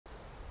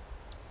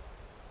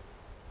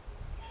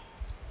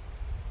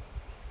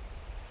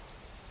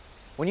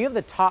When you have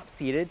the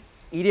top-seeded,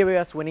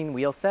 EWS-winning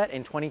wheel set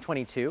in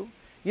 2022,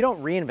 you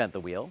don't reinvent the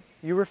wheel,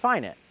 you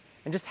refine it.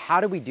 And just how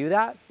do we do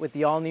that with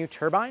the all-new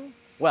Turbine?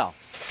 Well,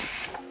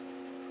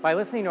 by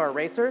listening to our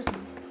racers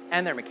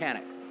and their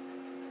mechanics,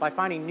 by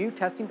finding new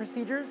testing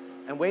procedures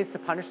and ways to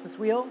punish this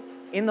wheel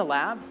in the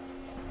lab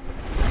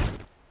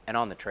and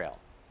on the trail.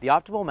 The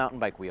optimal mountain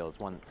bike wheel is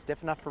one that's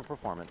stiff enough for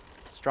performance,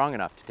 strong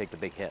enough to take the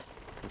big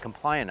hits, and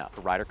compliant enough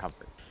for rider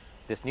comfort.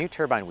 This new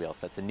Turbine wheel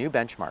sets a new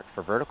benchmark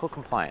for vertical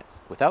compliance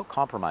without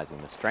compromising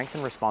the strength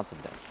and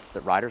responsiveness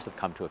that riders have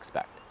come to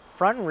expect.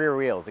 Front and rear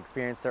wheels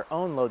experience their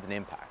own loads and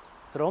impacts,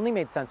 so it only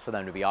made sense for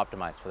them to be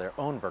optimized for their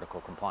own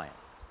vertical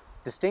compliance.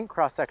 Distinct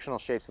cross-sectional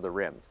shapes of the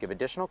rims give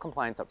additional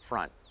compliance up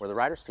front, where the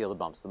riders feel the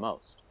bumps the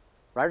most.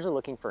 Riders are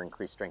looking for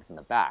increased strength in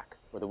the back,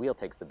 where the wheel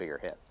takes the bigger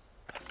hits.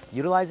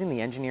 Utilizing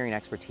the engineering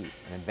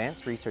expertise and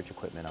advanced research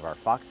equipment of our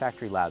Fox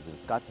Factory labs in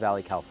Scotts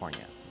Valley,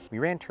 California, we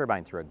ran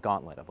Turbine through a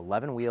gauntlet of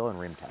 11 wheel and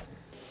rim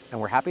tests.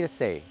 And we're happy to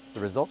say the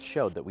results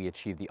showed that we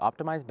achieved the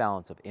optimized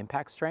balance of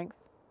impact strength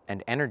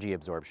and energy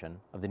absorption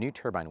of the new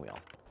Turbine wheel.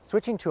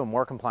 Switching to a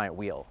more compliant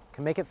wheel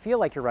can make it feel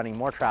like you're running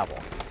more travel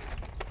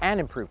and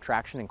improve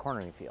traction and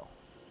cornering feel.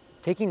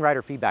 Taking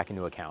rider feedback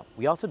into account,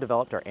 we also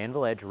developed our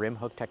Anvil Edge rim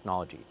hook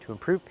technology to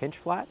improve pinch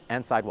flat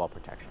and sidewall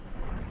protection.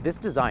 This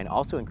design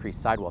also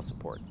increased sidewall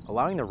support,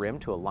 allowing the rim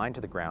to align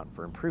to the ground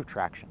for improved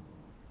traction.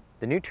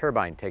 The new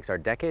Turbine takes our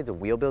decades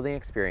of wheel building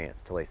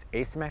experience to lace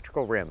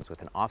asymmetrical rims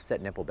with an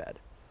offset nipple bed,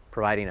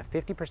 providing a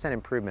 50%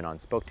 improvement on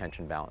spoke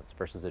tension balance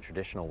versus a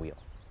traditional wheel.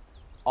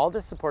 All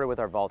this supported with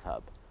our Vault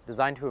Hub,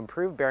 designed to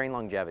improve bearing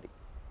longevity,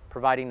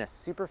 providing a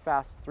super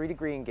fast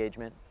 3-degree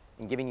engagement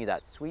and giving you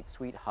that sweet,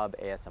 sweet hub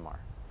ASMR.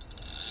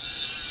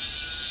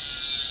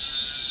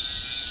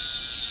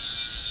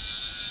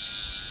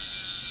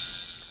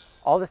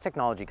 All this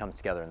technology comes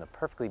together in the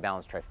perfectly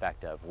balanced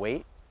trifecta of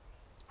weight,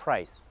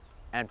 price,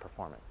 and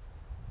performance.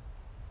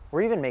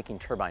 We're even making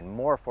Turbine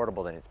more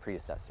affordable than its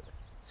predecessor,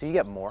 so you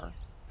get more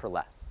for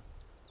less.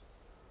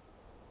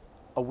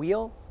 A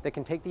wheel that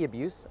can take the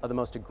abuse of the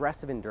most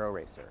aggressive enduro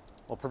racer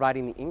while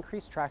providing the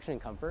increased traction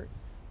and comfort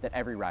that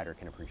every rider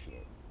can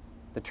appreciate.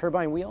 The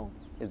Turbine wheel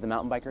is the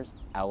mountain biker's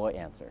alloy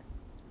answer.